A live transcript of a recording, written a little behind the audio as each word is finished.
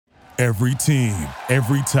Every team,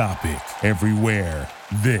 every topic, everywhere.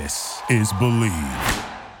 This is Bleav.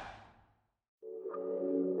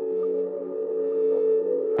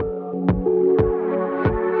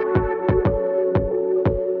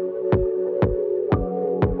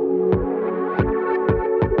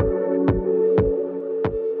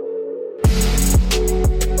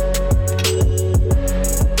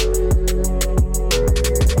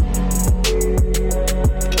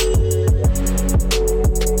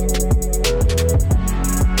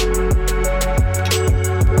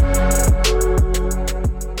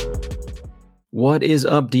 What is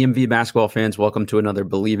up, DMV basketball fans? Welcome to another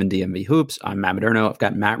Bleav in DMV Hoops. I'm Matt Moderno. I've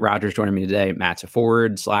got Matt Rogers joining me today. Matt's a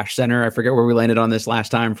forward/center. I forget where we landed on this last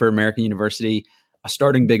time for American University. A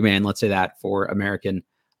starting big man, let's say that, for American.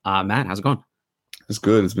 Matt, how's it going? It's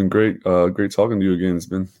good. It's been great. Great talking to you again. It's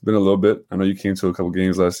been a little bit. I know you came to a couple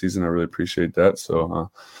games last season. I really appreciate that.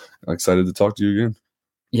 So excited to talk to you again.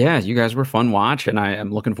 Yeah, you guys were fun watch, and I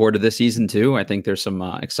am looking forward to this season too. I think there's some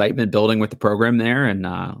excitement building with the program there, and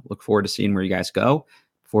look forward to seeing where you guys go.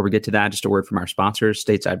 Before we get to that, just a word from our sponsors,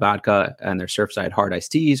 Stateside Vodka and their Surfside hard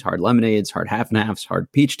iced teas, hard lemonades, hard half and halves, hard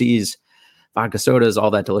peach teas, vodka sodas,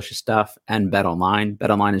 all that delicious stuff, and BetOnline.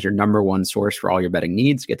 BetOnline is your number one source for all your betting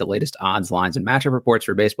needs. Get the latest odds, lines, and matchup reports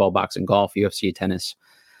for baseball, boxing, golf, UFC, tennis,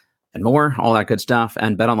 and more, all that good stuff.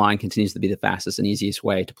 And BetOnline continues to be the fastest and easiest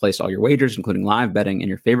way to place all your wagers, including live betting in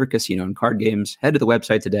your favorite casino and card games. Head to the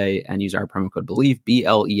website today and use our promo code Bleav,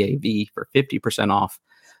 BLEAV, for 50% off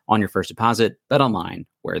on your first deposit. BetOnline,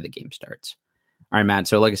 where the game starts. All right, Matt.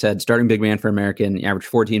 So like I said, starting big man for American, he averaged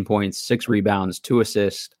 14 points, 6 rebounds, 2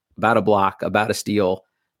 assists, about a block, about a steal,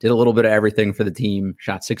 did a little bit of everything for the team,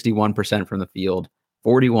 shot 61% from the field,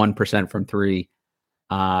 41% from three.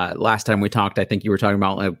 Last time we talked, I think you were talking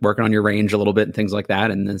about like working on your range a little bit and things like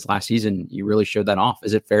that. And this last season, you really showed that off.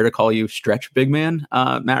 Is it fair to call you stretch big man,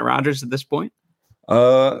 Matt Rogers, at this point?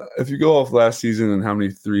 If you go off last season and how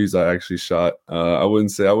many threes I actually shot, I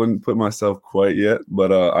wouldn't put myself quite yet,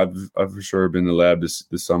 but I've for sure been in the lab this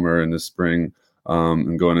summer and this spring,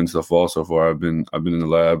 and going into the fall so far. I've been in the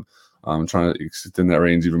lab, trying to extend that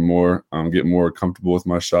range even more, get more comfortable with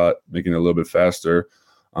my shot, making it a little bit faster.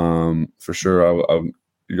 For sure,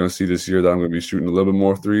 you're going to see this year that I'm going to be shooting a little bit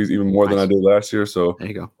more threes, even more than I did last year. So there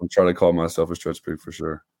you go. I'm trying to call myself a stretch big for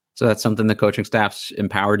sure. So that's something the coaching staff's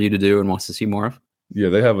empowered you to do and wants to see more of? Yeah,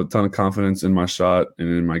 they have a ton of confidence in my shot and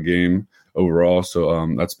in my game overall. So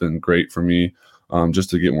that's been great for me, just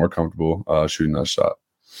to get more comfortable shooting that shot.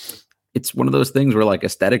 It's one of those things where like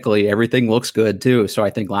aesthetically everything looks good too. So I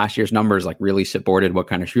think last year's numbers like really supported what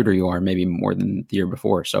kind of shooter you are, maybe more than the year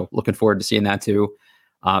before. So looking forward to seeing that too.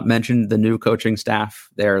 Mentioned the new coaching staff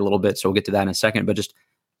there a little bit, so we'll get to that in a second. But just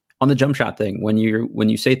on the jump shot thing, when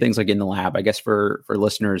you say things like in the lab, I guess for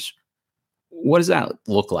listeners, what does that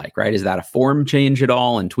look like, right? Is that a form change at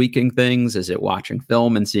all and tweaking things? Is it watching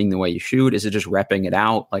film and seeing the way you shoot? Is it just repping it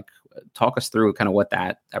out? Like, talk us through kind of what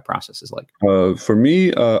that process is like. For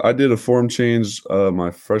me, I did a form change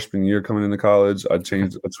my freshman year coming into college. I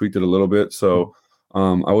tweaked it a little bit, so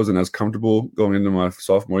I wasn't as comfortable going into my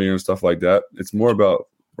sophomore year and stuff like that. It's more about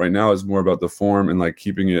the form and like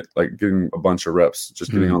keeping it, like getting a bunch of reps,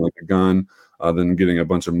 just getting on like a gun, then getting a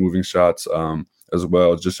bunch of moving shots as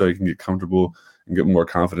well, just so you can get comfortable and get more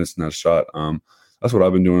confidence in that shot. That's what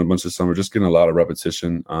I've been doing a bunch of summer, just getting a lot of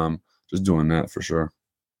repetition, just doing that for sure.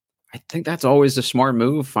 I think that's always a smart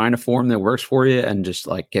move. Find a form that works for you and just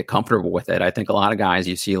like get comfortable with it. I think a lot of guys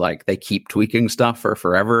you see like they keep tweaking stuff for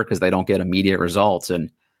forever because they don't get immediate results, and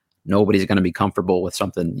nobody's going to be comfortable with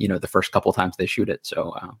something, the first couple times they shoot it.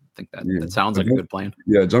 So I think that sounds like a good plan.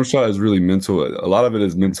 Yeah, jump shot is really mental. A lot of it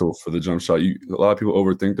is mental for the jump shot. A lot of people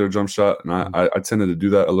overthink their jump shot, and I tended to do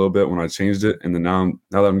that a little bit when I changed it. And then now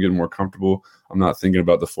that I'm getting more comfortable, I'm not thinking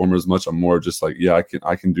about the form as much. I'm more just like, yeah,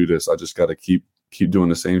 I can do this. I just got to keep doing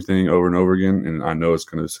the same thing over and over again, and I know it's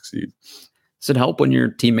going to succeed. Does it help when your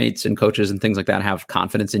teammates and coaches and things like that have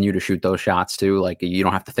confidence in you to shoot those shots too? Like you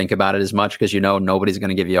don't have to think about it as much because nobody's going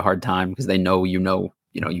to give you a hard time because they know you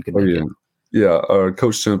can make it. Yeah,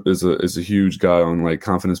 Coach Simp is a huge guy on like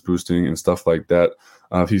confidence boosting and stuff like that.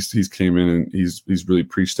 He's came in and he's really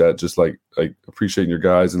preached that, just like appreciating your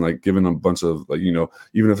guys and like giving them a bunch of like,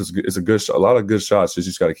 even if it's a good shot, a lot of good shots, you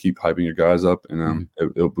just got to keep hyping your guys up, and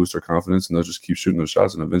it'll boost their confidence, and they'll just keep shooting those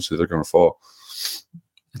shots, and eventually they're going to fall.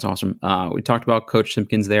 That's awesome. We talked about Coach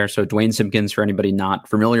Simpkins there. So Dwayne Simpkins, for anybody not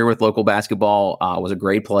familiar with local basketball, was a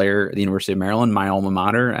great player at the University of Maryland, my alma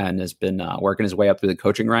mater, and has been working his way up through the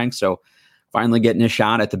coaching ranks. So finally getting a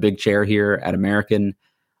shot at the big chair here at American.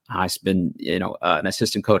 He's been, an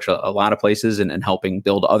assistant coach a lot of places and helping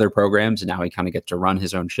build other programs. And now he kind of gets to run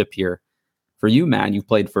his own ship here For you, Matt, you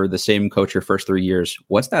played for the same coach your first 3 years.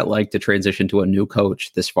 What's that like to transition to a new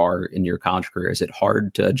coach this far in your college career? Is it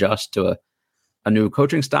hard to adjust to a new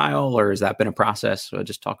coaching style, or has that been a process? So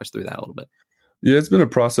just talk us through that a little bit. Yeah, it's been a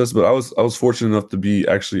process, but I was fortunate enough to be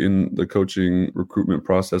actually in the coaching recruitment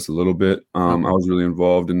process a little bit. I was really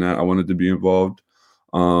involved in that. I wanted to be involved.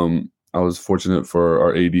 I was fortunate for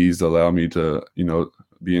our ADs to allow me to,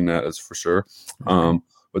 be in that, as for sure.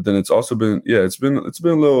 But then it's also been, it's been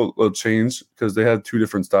a little change because they had two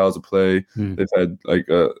different styles of play. They've had like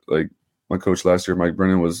my coach last year, Mike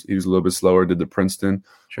Brennan, he was a little bit slower, did the Princeton,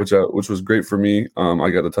 which was great for me. I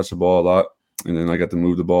got to touch the ball a lot. And then I got to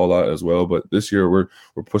move the ball a lot as well. But this year we're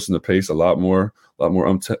pushing the pace a lot more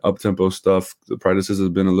up-tempo stuff. The practices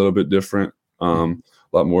have been a little bit different. A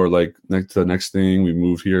lot more like the next thing. We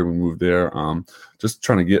moved here, we moved there. Just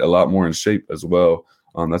trying to get a lot more in shape as well.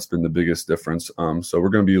 That's been the biggest difference. So we're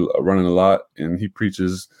going to be running a lot. And he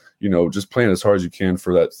preaches, just playing as hard as you can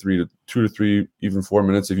for that 2 to 3, even 4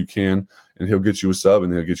 minutes if you can. And he'll get you a sub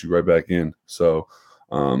and he'll get you right back in. So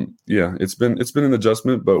it's been an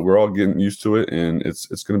adjustment, but we're all getting used to it, and it's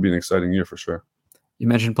going to be an exciting year for sure. You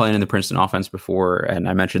mentioned playing in the Princeton offense before, and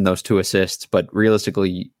I mentioned those 2 assists, but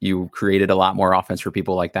realistically, you created a lot more offense for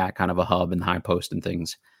people like that, kind of a hub and high post and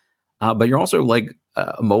things. But you're also like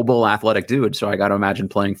a mobile, athletic dude, so I got to imagine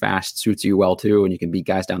playing fast suits you well too, and you can beat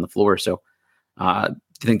guys down the floor. So do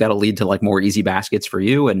you think that'll lead to like more easy baskets for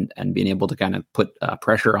you and being able to kind of put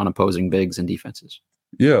pressure on opposing bigs and defenses?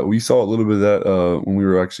 Yeah, we saw a little bit of that when we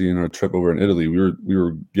were actually in our trip over in Italy. We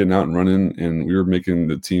were getting out and running, and we were making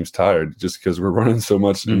the teams tired just because we're running so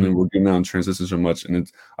much, and then we're getting out and transition so much.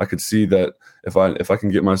 And I could see that if I can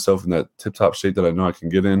get myself in that tip-top shape that I know I can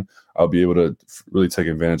get in, I'll be able to really take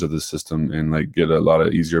advantage of the system and like get a lot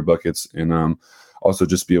of easier buckets, and also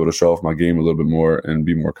just be able to show off my game a little bit more and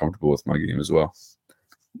be more comfortable with my game as well.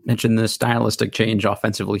 Mentioned the stylistic change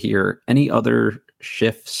offensively here. Any other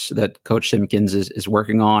shifts that Coach Simpkins is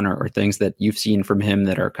working on, or things that you've seen from him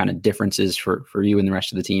that are kind of differences for you and the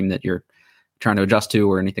rest of the team that you're trying to adjust to,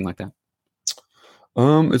 or anything like that?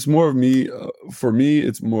 It's more of me. For me,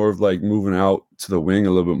 it's more of like moving out to the wing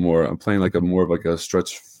a little bit more. I'm playing like more of like a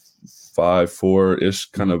stretch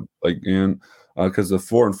 5-4-ish kind of like in. Because the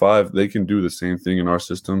 4 and 5, they can do the same thing in our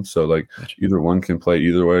system. So like either one can play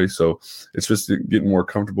either way. So it's just getting more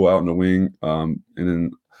comfortable out in the wing. And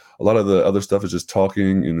then a lot of the other stuff is just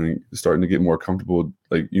talking and then starting to get more comfortable,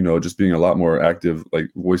 like, just being a lot more active, like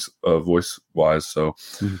voice wise. So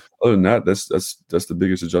other than that, that's the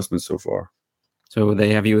biggest adjustment so far. So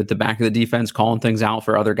they have you at the back of the defense calling things out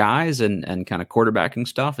for other guys and kind of quarterbacking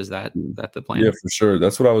stuff. Is that the plan? Yeah, for sure.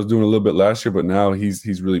 That's what I was doing a little bit last year, but now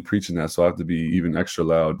he's really preaching that. So I have to be even extra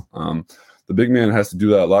loud. The big man has to do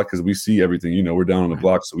that a lot because we see everything. We're down on the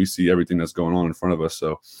block, so we see everything that's going on in front of us.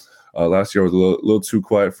 So last year I was a little too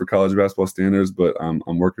quiet for college basketball standards, but I'm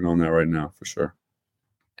working on that right now for sure.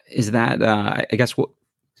 Is that I guess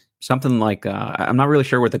something like I'm not really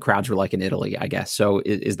sure what the crowds were like in Italy, I guess. So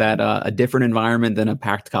is that a different environment than a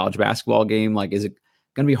packed college basketball game? Like, is it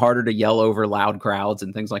going to be harder to yell over loud crowds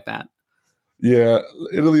and things like that? Yeah,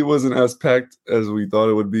 Italy wasn't as packed as we thought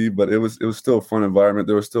it would be, but it was still a fun environment.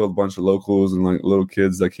 There was still a bunch of locals and like little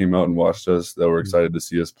kids that came out and watched us that were excited to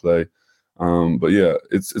see us play. But yeah,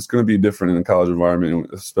 it's going to be different in the college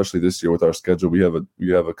environment, especially this year with our schedule. We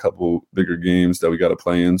have a couple bigger games that we got to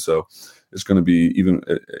play in, so it's going to be even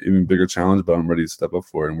bigger challenge. But I'm ready to step up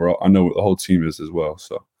for it, and I know the whole team is as well.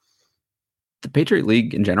 So the Patriot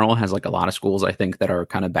League in general has like a lot of schools, I think, that are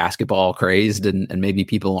kind of basketball crazed, and maybe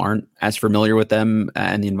people aren't as familiar with them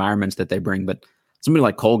and the environments that they bring. But somebody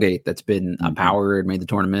like Colgate, that's been a power and made the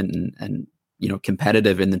tournament and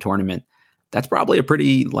competitive in the tournament, that's probably a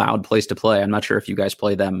pretty loud place to play. I'm not sure if you guys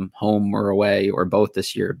play them home or away or both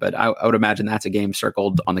this year, but I would imagine that's a game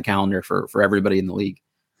circled on the calendar for everybody in the league.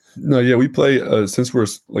 No, yeah, we play since we're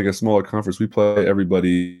like a smaller conference, we play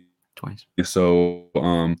everybody twice. So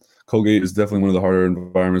Colgate is definitely one of the harder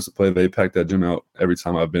environments to play. They pack that gym out every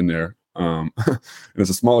time I've been there. And it's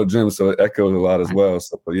a smaller gym, so it echoes a lot as well.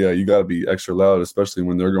 So, but yeah, you got to be extra loud, especially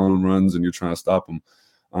when they're going on runs and you're trying to stop them.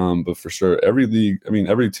 But for sure, every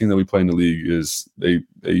team that we play in the league they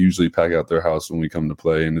usually pack out their house when we come to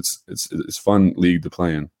play, and it's fun league to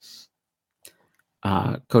play in.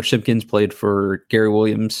 Coach Simpkins played for Gary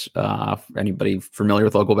Williams. Anybody familiar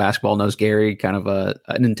with local basketball knows Gary, kind of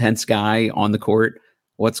an intense guy on the court.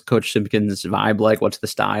 What's Coach Simpkins' vibe like? What's the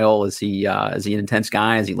style? Is he an intense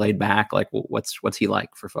guy? Is he laid back? Like, what's he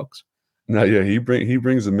like for folks? No, yeah, he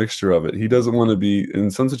brings a mixture of it. He doesn't want to be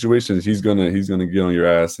in some situations. He's gonna get on your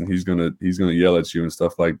ass and he's gonna yell at you and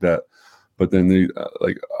stuff like that. But then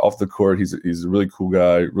like off the court, he's a really cool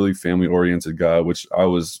guy, really family oriented guy, which I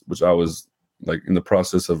was like in the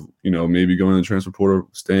process of, maybe going to the transfer portal,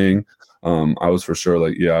 staying. I was for sure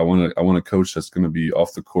like, yeah, I want a coach that's going to be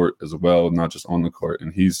off the court as well, not just on the court.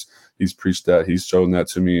 And he's preached that. He's shown that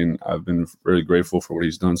to me, and I've been very grateful for what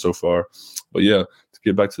he's done so far. But yeah, to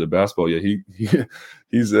get back to the basketball, yeah,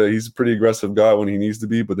 he's a pretty aggressive guy when he needs to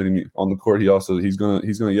be. But then on the court, he's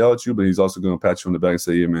gonna yell at you, but he's also gonna pat you on the back and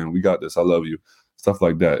say, yeah, man, we got this. I love you. Stuff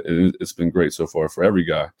like that. It's been great so far for every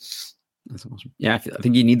guy. That's awesome. Yeah, I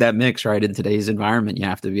think you need that mix, right? In today's environment, you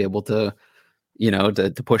have to be able to,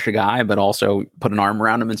 to push a guy, but also put an arm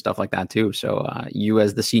around him and stuff like that too. So you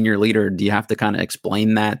as the senior leader, do you have to kind of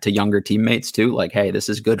explain that to younger teammates too? Like, hey, this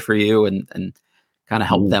is good for you, and kind of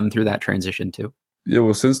help them through that transition too? Yeah,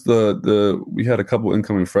 well, since we had a couple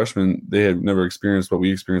incoming freshmen, they had never experienced what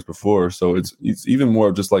we experienced before. So it's even more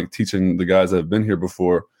of just like teaching the guys that have been here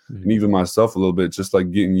before, and even myself a little bit, just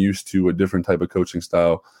like getting used to a different type of coaching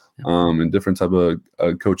style, and different type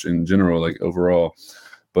of coach in general, like overall.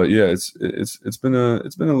 But yeah, it's been a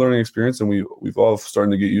learning experience, and we've all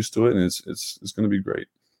starting to get used to it, and it's going to be great.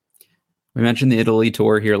 We mentioned the Italy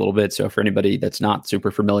tour here a little bit. So for anybody that's not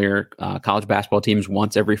super familiar, college basketball teams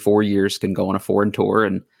once every 4 years can go on a foreign tour.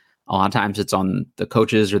 And a lot of times it's on the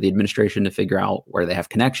coaches or the administration to figure out where they have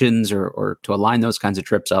connections or to align those kinds of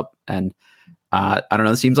trips up. And I don't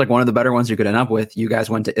know, it seems like one of the better ones you could end up with. You guys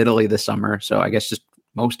went to Italy this summer. So I guess just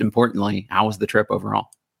most importantly, how was the trip overall?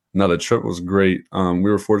 No, the trip was great. We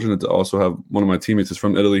were fortunate to also have one of my teammates is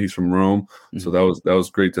from Italy. He's from Rome. Mm-hmm. So that was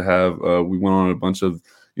great to have. We went on a bunch of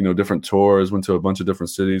different tours, went to a bunch of different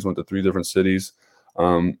cities, went to 3 different cities.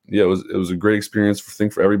 It was a great experience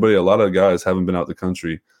for everybody. A lot of guys haven't been out the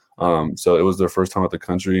country. So it was their first time out the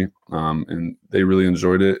country, and they really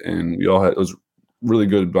enjoyed it. And it was really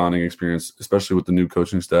good bonding experience, especially with the new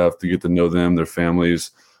coaching staff, to get to know them, their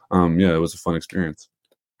families. It was a fun experience.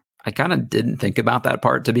 I kind of didn't think about that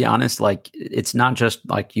part, to be honest. Like, it's not just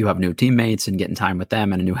like you have new teammates and getting time with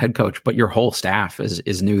them and a new head coach, but your whole staff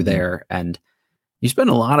is new there. And you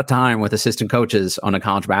spend a lot of time with assistant coaches on a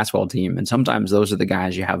college basketball team. And sometimes those are the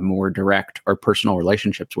guys you have more direct or personal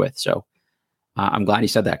relationships with. So I'm glad you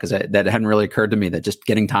said that, because that hadn't really occurred to me, that just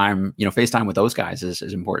getting time, FaceTime with those guys is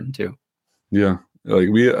important too. Yeah. Like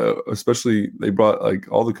we, especially they brought, like,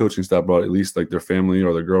 all the coaching staff brought at least like their family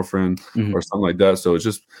or their girlfriend or something like that. So it's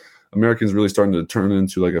just Americans really starting to turn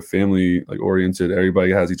into like a family, like oriented.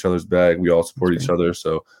 Everybody has each other's back. We all support each other.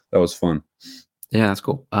 So that was fun. Yeah, that's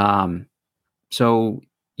cool. So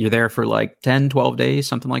you're there for like 10, 12 days,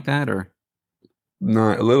 something like that, or?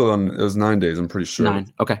 It was 9 days, I'm pretty sure.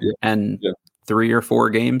 9. Okay. Yeah. And 3 or 4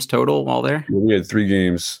 games total while there? Yeah, we had 3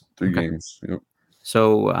 games. 3 games. Yep.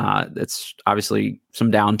 So it's obviously some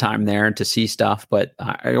downtime there to see stuff, but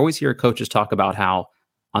I always hear coaches talk about how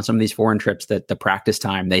on some of these foreign trips that the practice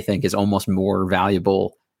time they think is almost more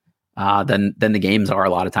valuable than the games are a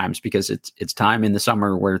lot of times, because it's time in the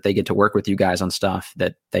summer where they get to work with you guys on stuff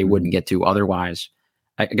that they wouldn't get to otherwise.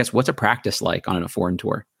 I guess, what's a practice like on a foreign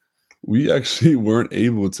tour? We actually weren't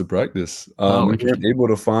able to practice. We weren't able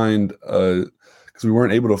to find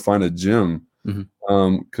a gym.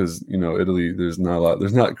 Because Italy, there's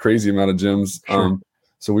not crazy amount of gyms. Sure.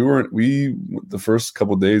 So the first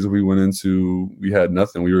couple of days we went into, we had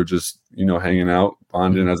nothing. We were just hanging out,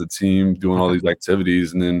 bonding as a team, doing all these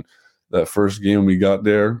activities. And then that first game we got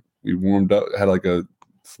there, we warmed up, had like a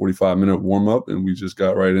 45-minute warm up, and we just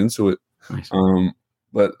got right into it. Nice.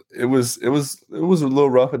 But it was a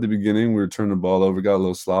little rough at the beginning. We were turning the ball over, got a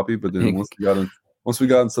little sloppy, but then once we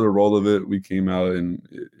got into the roll of it, we came out and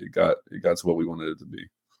it got to what we wanted it to be.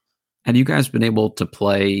 Had you guys been able to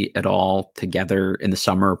play at all together in the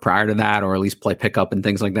summer prior to that, or at least play pickup and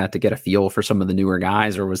things like that to get a feel for some of the newer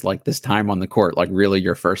guys? Or was like this time on the court like really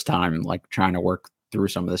your first time, like trying to work through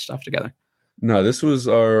some of this stuff together? No, this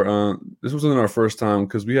wasn't our first time,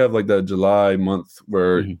 because we have like that July month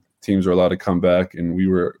where teams are allowed to come back, and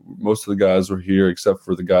most of the guys were here except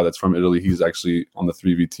for the guy that's from Italy. He's actually on the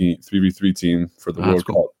 3v3 team for the World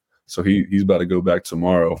Cup. So he's about to go back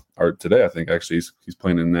tomorrow or today, I think. Actually, he's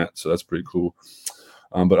playing in that, so that's pretty cool.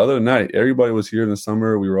 But other than that, everybody was here in the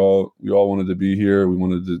summer. We all wanted to be here. We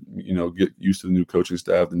wanted to get used to the new coaching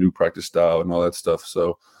staff, the new practice style, and all that stuff.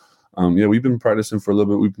 So we've been practicing for a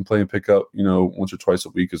little bit. We've been playing pickup, once or twice a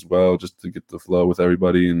week as well, just to get the flow with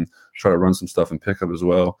everybody and try to run some stuff in pickup as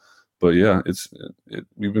well. But yeah,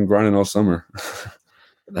 we've been grinding all summer.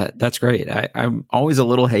 That's great. I'm always a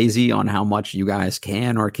little hazy on how much you guys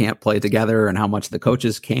can or can't play together, and how much the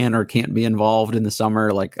coaches can or can't be involved in the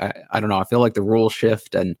summer. Like, I don't know. I feel like the rules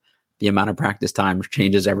shift, and the amount of practice time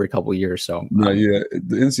changes every couple of years. So yeah,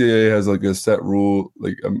 the NCAA has like a set rule,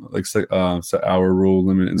 set hour rule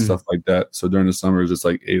limit and stuff like that. So during the summers, it's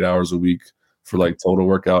like 8 hours a week for like total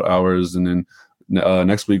workout hours, and then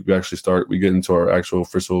next week we get into our actual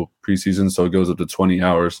official preseason, so it goes up to 20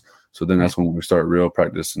 hours. So then that's when we start real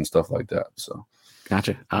practice and stuff like that. So.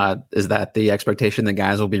 Gotcha. Is that the expectation that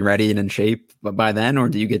guys will be ready and in shape by then, or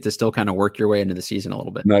do you get to still kind of work your way into the season a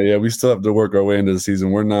little bit? No, yeah, we still have to work our way into the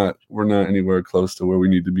season. We're not anywhere close to where we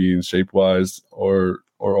need to be in shape wise or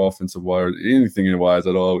offensive wise, anything wise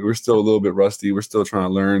at all. We're still a little bit rusty. We're still trying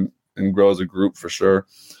to learn and grow as a group for sure.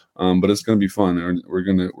 But it's going to be fun. And we're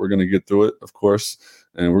gonna get through it, of course,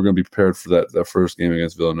 and we're going to be prepared for that first game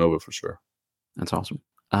against Villanova for sure. That's awesome.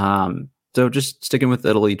 So just sticking with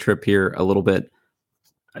the Italy trip here a little bit.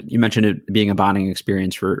 You mentioned it being a bonding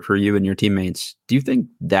experience for you and your teammates. Do you think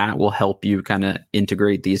that will help you kind of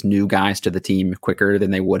integrate these new guys to the team quicker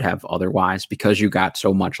than they would have otherwise, because you got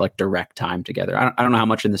so much like direct time together? I don't know how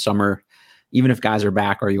much in the summer, even if guys are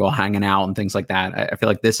back, are you all hanging out and things like that? I feel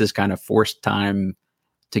like this is kind of forced time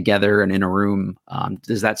together and in a room.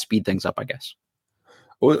 Does that speed things up, I guess?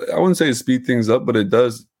 Well, I wouldn't say it speed things up, but it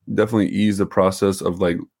does definitely ease the process of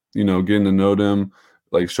like, getting to know them,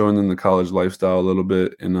 like showing them the college lifestyle a little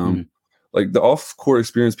bit. And like the off-court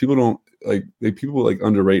experience, people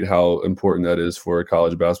underrate how important that is for a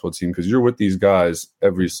college basketball team, because you're with these guys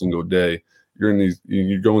every single day.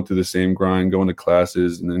 You're going through the same grind, going to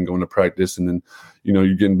classes and then going to practice, and then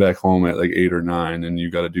you're getting back home at like 8 or 9, and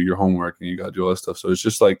you got to do your homework and you got to do all that stuff. So it's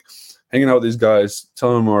just like hanging out with these guys,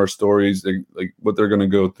 telling them our stories, like what they're going to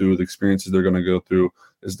go through, the experiences they're going to go through.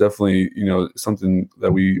 Is definitely something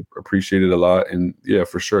that we appreciated a lot. And yeah,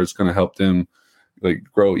 for sure, it's going to help them like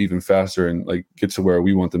grow even faster and like get to where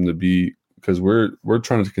we want them to be, because we're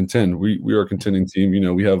trying to contend. We are a contending team.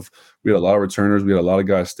 We had a lot of returners. We had a lot of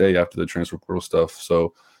guys stay after the transfer portal stuff.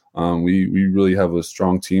 So we really have a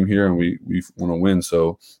strong team here, and we want to win.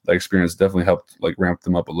 So that experience definitely helped like ramp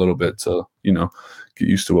them up a little bit to get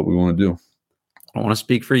used to what we want to do. I don't want to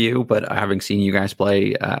speak for you, but having seen you guys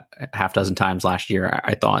play a half dozen times last year,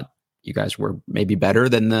 I thought you guys were maybe better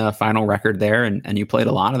than the final record there. And you played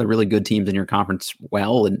a lot of the really good teams in your conference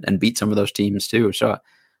well and beat some of those teams too. So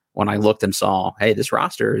when I looked and saw, hey, this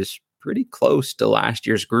roster is pretty close to last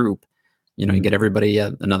year's group. You get everybody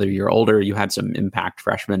another year older. You had some impact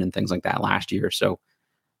freshmen and things like that last year. So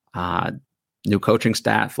new coaching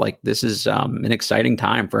staff, like this is an exciting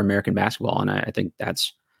time for American basketball. And I think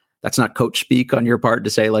that's not coach speak on your part to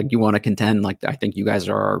say like you want to contend. Like I think you guys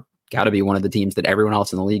are got to be one of the teams that everyone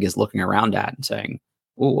else in the league is looking around at and saying,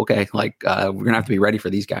 "Oh, okay, like we're gonna have to be ready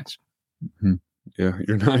for these guys." Mm-hmm. Yeah,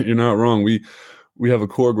 you're not wrong. We have a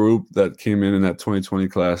core group that came in that 2020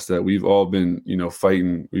 class that we've all been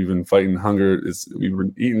fighting. We've been fighting hunger. We were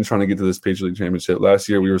eating trying to get to this Patriot League championship. Last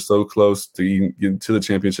year we were so close to getting to the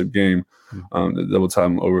championship game.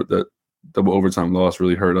 The double overtime loss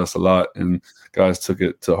really hurt us a lot, and guys took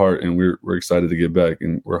it to heart, and we're excited to get back,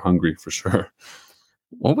 and we're hungry for sure.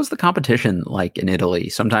 What was the competition like in Italy?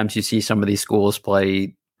 Sometimes you see some of these schools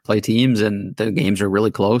play teams and the games are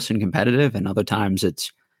really close and competitive, and other times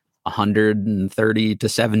it's 130 to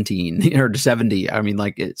 17 or to 70. I mean,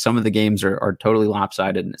 like some of the games are totally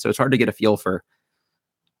lopsided. So it's hard to get a feel for,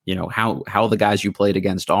 how the guys you played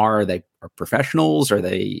against are they professionals? Are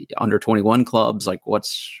they under 21 clubs? Like walk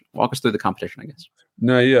us through the competition, I guess.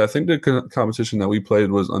 No, yeah, I think the competition that we played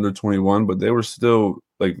was under 21, but they were still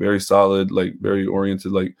like very solid, like very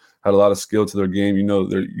oriented, like had a lot of skill to their game.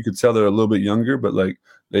 You could tell they're a little bit younger, but like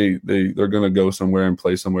they're going to go somewhere and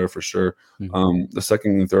play somewhere for sure. Mm-hmm. The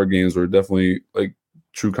second and third games were definitely like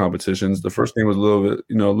true competitions. The first game was a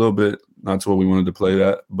little bit not to what we wanted to play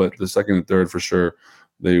at, but the second and third for sure,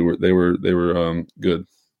 they were good.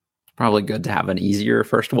 Probably good to have an easier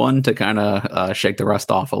first one to kind of shake the rust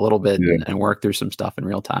off a little bit and work through some stuff in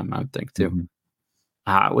real time, I would think too.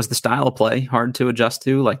 Mm-hmm. Was the style of play hard to adjust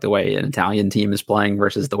to, like the way an Italian team is playing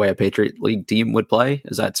versus the way a Patriot League team would play?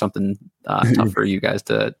 Is that something tough for you guys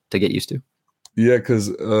to get used to? Yeah, because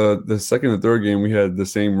the second and third game we had the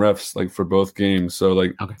same refs like for both games, so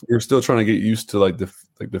like we were still trying to get used to like the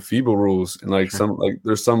FIBA rules, and like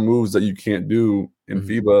there's some moves that you can't do in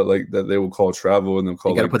FIBA, like that they will call travel, and then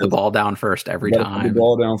call. You got to put the ball down first every time. Put the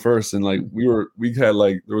ball down first, and like we had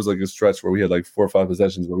like there was like a stretch where we had like 4 or 5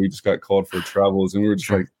 possessions where we just got called for travels, and we were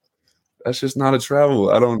just like, that's just not a travel.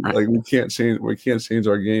 I don't like we can't change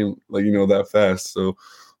our game like that fast. So,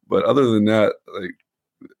 but other than that, like.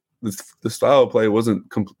 The style of play wasn't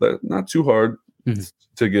not too hard.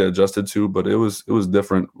 to get adjusted to, but it was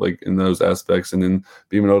different like in those aspects. And then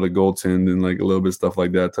being able to goaltend and like a little bit of stuff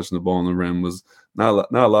like that, touching the ball on the rim was not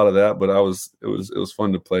a lot of that, but it was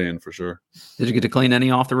fun to play in for sure. Did you get to clean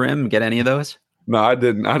any off the rim? Get any of those? No, I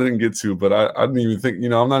didn't get to, but I didn't even think,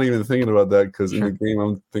 I'm not even thinking about that because in the game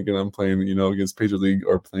I'm thinking I'm playing, against Patriot League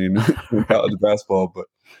or playing college basketball, but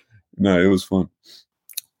no, it was fun.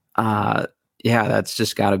 Yeah, that's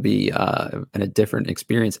just got to be a different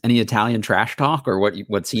experience. Any Italian trash talk or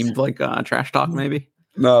what seemed like trash talk maybe?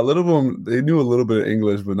 No, a little of them, they knew a little bit of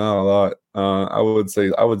English, but not a lot. I would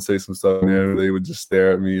say some stuff there. They would just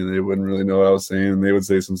stare at me and they wouldn't really know what I was saying. And they would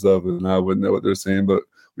say some stuff and I wouldn't know what they're saying, but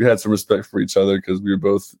we had some respect for each other because we were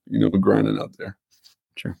both, grinding out there.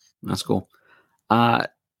 Sure. That's cool.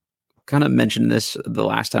 Kind of mentioned this the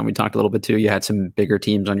last time we talked a little bit too. You had some bigger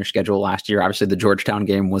teams on your schedule last year. Obviously the Georgetown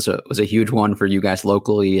game was a huge one for you guys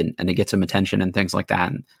locally and to get some attention and things like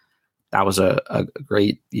that. And that was a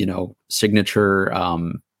great, signature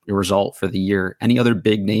result for the year. Any other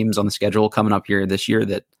big names on the schedule coming up here this year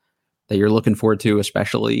that you're looking forward to,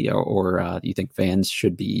 especially, or you think fans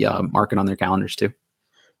should be marking on their calendars too?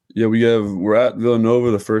 Yeah, we're at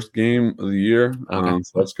Villanova, the first game of the year. Okay.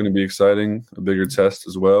 So that's going to be exciting, a bigger test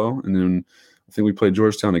as well. And then I think we play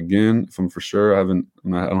Georgetown again, if I'm for sure. I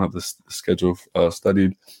don't have the schedule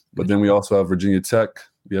studied. But then we also have Virginia Tech.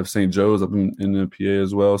 We have St. Joe's up in the PA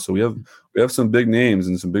as well. So we have some big names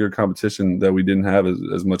and some bigger competition that we didn't have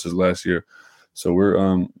as much as last year. So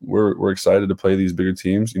we're excited to play these bigger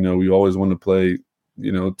teams. We always want to play,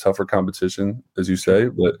 tougher competition, as you say,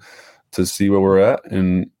 but to see where we're at,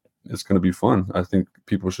 and it's going to be fun. I think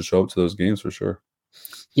people should show up to those games for sure.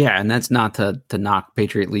 Yeah, and that's not to knock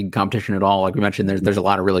Patriot League competition at all. Like we mentioned, there's a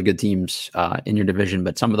lot of really good teams in your division,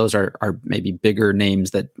 but some of those are maybe bigger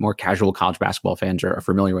names that more casual college basketball fans are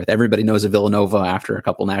familiar with. Everybody knows of Villanova after a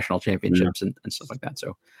couple national championships and stuff like that.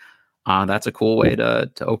 So that's a cool way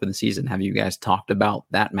to open the season. Have you guys talked about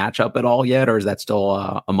that matchup at all yet, or is that still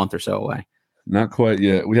a month or so away? Not quite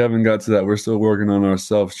yet. We haven't got to that. We're still working on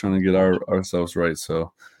ourselves, trying to get ourselves right.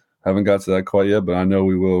 So haven't got to that quite yet, but I know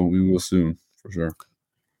we will. We will soon for sure.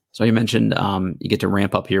 So you mentioned you get to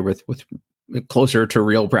ramp up here with closer to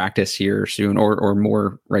real practice here soon, or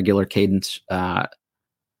more regular cadence. I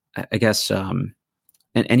guess, and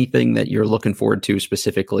anything that you're looking forward to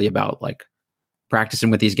specifically about like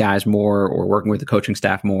practicing with these guys more or working with the coaching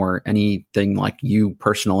staff more. Anything like you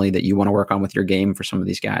personally that you want to work on with your game for some of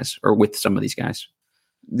these guys or with some of these guys?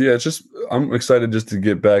 Yeah, it's just I'm excited just to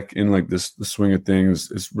get back in like the swing of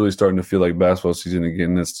things. It's really starting to feel like basketball season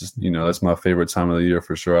again. That's just that's my favorite time of the year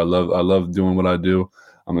for sure. I love doing what I do.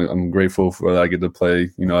 I'm grateful for that I get to play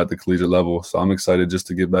at the collegiate level. So I'm excited just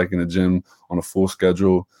to get back in the gym on a full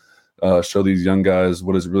schedule. Show these young guys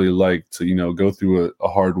what it's really like to go through a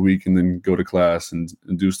hard week and then go to class and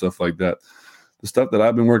do stuff like that. The stuff that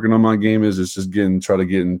I've been working on my game is just try to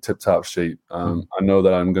get in tip-top shape. I know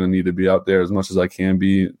that I'm going to need to be out there as much as I can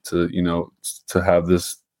be to have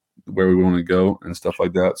this where we want to go and stuff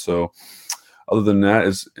like that. So other than that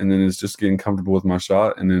it's just getting comfortable with my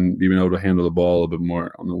shot and then being able to handle the ball a little bit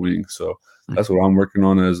more on the wing. So that's what I'm working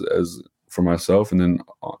on as for myself. And then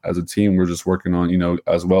as a team, we're just working on,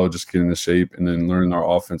 as well, just getting the shape and then learning our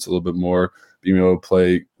offense a little bit more. Being able to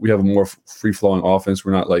play, we have a more free-flowing offense.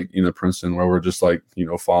 We're not like Princeton where we're just like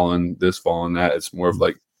following this, following that. It's more of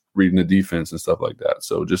like reading the defense and stuff like that.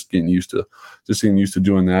 So just getting used to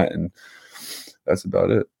doing that, and that's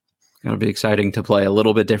about it. It'll be exciting to play a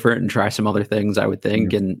little bit different and try some other things, I would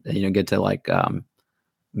think, and get to like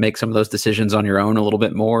make some of those decisions on your own a little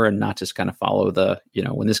bit more, and not just kind of follow the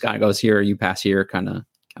when this guy goes here, you pass here kind of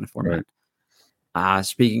format. Right.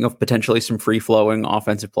 Speaking of potentially some free-flowing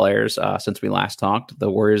offensive players, since we last talked,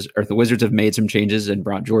 the Wizards have made some changes and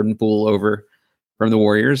brought Jordan Poole over from the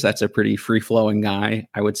Warriors. That's a pretty free-flowing guy,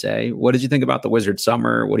 I would say. What did you think about the Wizards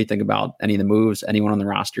summer? What do you think about any of the moves? Anyone on the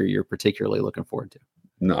roster you're particularly looking forward to?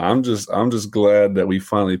 No, I'm just glad that we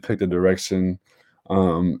finally picked a direction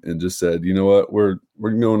and just said, you know what, we're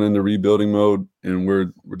going into rebuilding mode and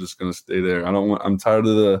we're just going to stay there. I'm tired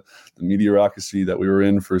of the mediocrity that we were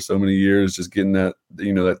in for so many years, just getting that,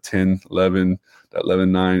 that 10, 11, that 11,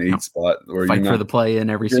 9, 8 spot where fight for the play in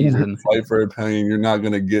every season. Fight for a play. You're not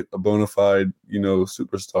going to get a bona fide,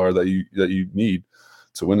 superstar that you need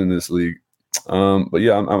to win in this league. But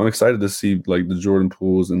yeah, I'm excited to see like the Jordan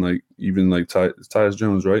Pooles and like even like Tyus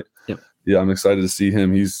Jones, right? Yep. Yeah, I'm excited to see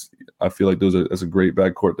him. I feel like that's a great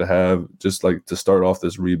backcourt to have, just like to start off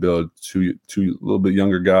this rebuild. Two little bit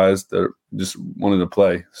younger guys that just wanted to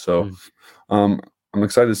play. So I'm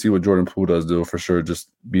excited to see what Jordan Poole does do for sure. Just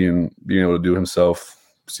being able to do himself,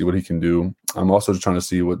 see what he can do. I'm also trying to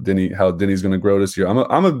see how Denny's going to grow this year.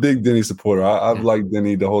 I'm a big Denny supporter. I've liked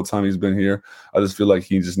Denny the whole time he's been here. I just feel like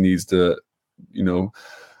he just needs to,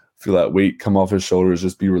 feel that weight come off his shoulders,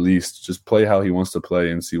 just be released, just play how he wants to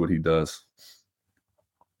play and see what he does.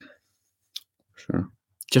 Sure.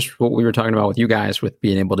 Just what we were talking about with you guys with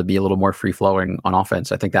being able to be a little more free flowing on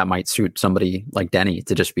offense. I think that might suit somebody like Denny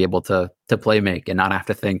to just be able to play make and not have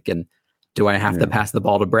to think, and do I have to pass the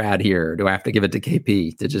ball to Brad here? Or do I have to give it to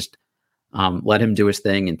KP? To just let him do his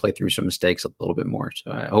thing and play through some mistakes a little bit more.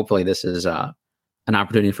 So hopefully this is an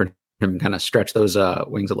opportunity for him to kind of stretch those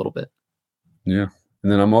wings a little bit. Yeah.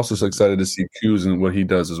 And then I'm also so excited to see Q's and what he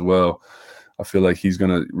does as well. I feel like he's going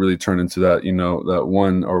to really turn into that, that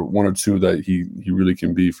one or two that he really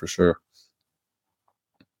can be for sure.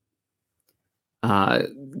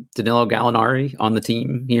 Danilo Gallinari on the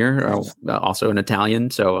team here, also an Italian.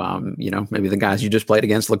 So, maybe the guys you just played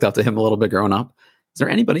against looked up to him a little bit growing up. Is there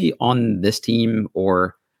anybody on this team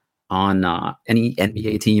or on any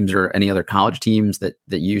NBA teams or any other college teams that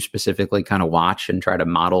you specifically kind of watch and try to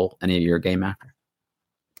model any of your game after?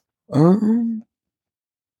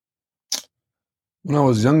 When I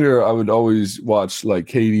was younger, I would always watch like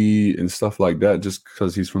KD and stuff like that just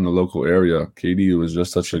because he's from the local area. KD was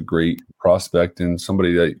just such a great prospect and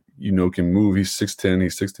somebody that, can move. He's 6'10".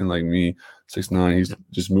 He's 6'10" like me, 6'9". He's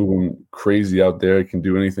just moving crazy out there. He can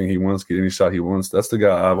do anything he wants, get any shot he wants. That's the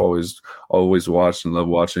guy I've always watched and loved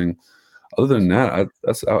watching. Other than that,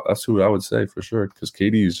 that's who I would say for sure, because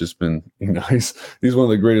KD has just been, he's one of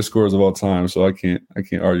the greatest scorers of all time. So I can't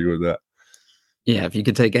argue with that. Yeah, if you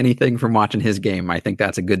could take anything from watching his game, I think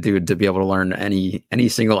that's a good dude to be able to learn any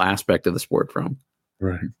single aspect of the sport from.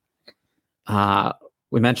 Right.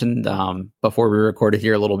 We mentioned before we recorded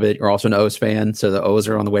here a little bit, you're also an O's fan, so the O's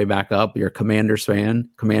are on the way back up. You're a Commanders fan.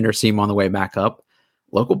 Commanders seem on the way back up.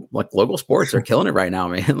 Local sports are killing it right now,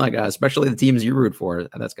 man. Especially the teams you root for.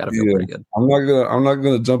 That's got to feel pretty good. I'm not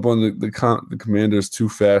gonna jump on the Commanders too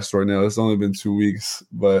fast right now. It's only been 2 weeks,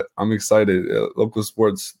 but I'm excited. Local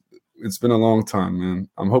sports. It's been a long time, man.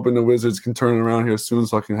 I'm hoping the Wizards can turn it around here soon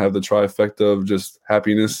so I can have the trifecta of just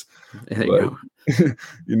happiness. You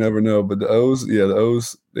never know. But the O's,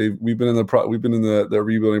 we've been in the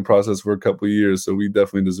rebuilding process for a couple of years, so we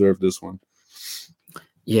definitely deserve this one.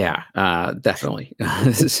 Yeah, definitely.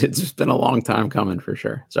 It's been a long time coming for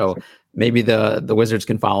sure. So maybe the Wizards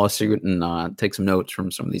can follow suit and take some notes from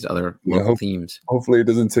some of these other local teams. Hopefully it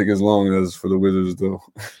doesn't take as long as for the Wizards, though.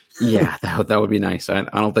 Yeah, that would be nice. I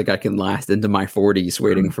don't think I can last into my 40s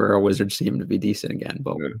waiting for a Wizards team to be decent again,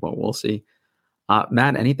 but we'll see.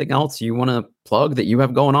 Matt, anything else you want to plug that you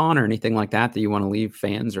have going on or anything like that you want to leave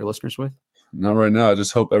fans or listeners with? Not right now. I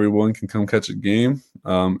just hope everyone can come catch a game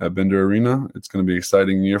at Bender Arena. It's going to be an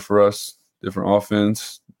exciting year for us. Different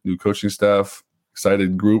offense, new coaching staff,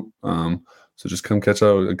 excited group. So just come catch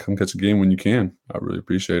a game when you can. I really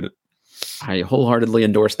appreciate it. I wholeheartedly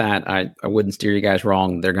endorse that. I wouldn't steer you guys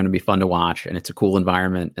wrong. They're going to be fun to watch, and it's a cool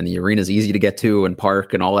environment, and the arena is easy to get to and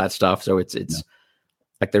park and all that stuff. So it's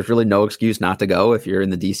like there's really no excuse not to go if you're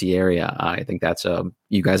in the DC area. I think that's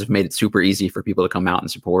you guys have made it super easy for people to come out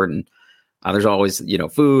and support. And there's always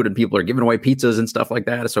food, and people are giving away pizzas and stuff like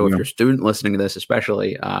that. So if you're a student listening to this,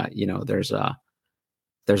 especially, there's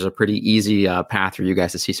a pretty easy path for you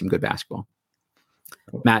guys to see some good basketball.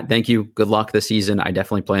 Matt, thank you. Good luck this season. I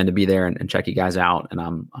definitely plan to be there and check you guys out. And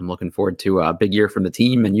I'm looking forward to a big year from the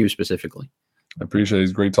team and you specifically. I appreciate it.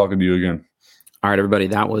 It's great talking to you again. All right, everybody.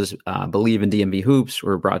 That was Bleav in DMV Hoops.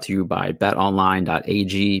 We're brought to you by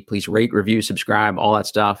betonline.ag. Please rate, review, subscribe, all that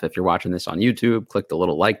stuff. If you're watching this on YouTube, click the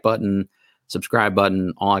little like button, subscribe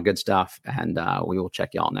button, all that good stuff. And we will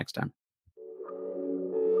check y'all next time.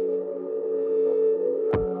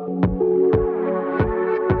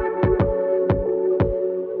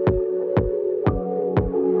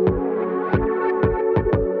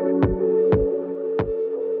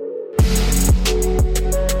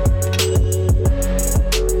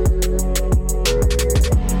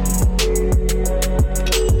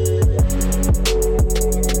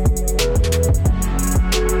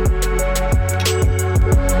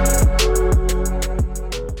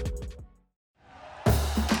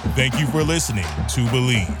 Thank you for listening to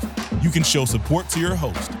Bleav. You can show support to your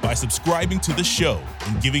host by subscribing to the show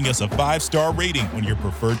and giving us a 5-star rating on your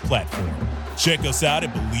preferred platform. Check us out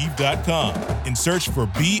at Bleav.com and search for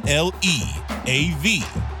BLEAV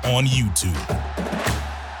on YouTube.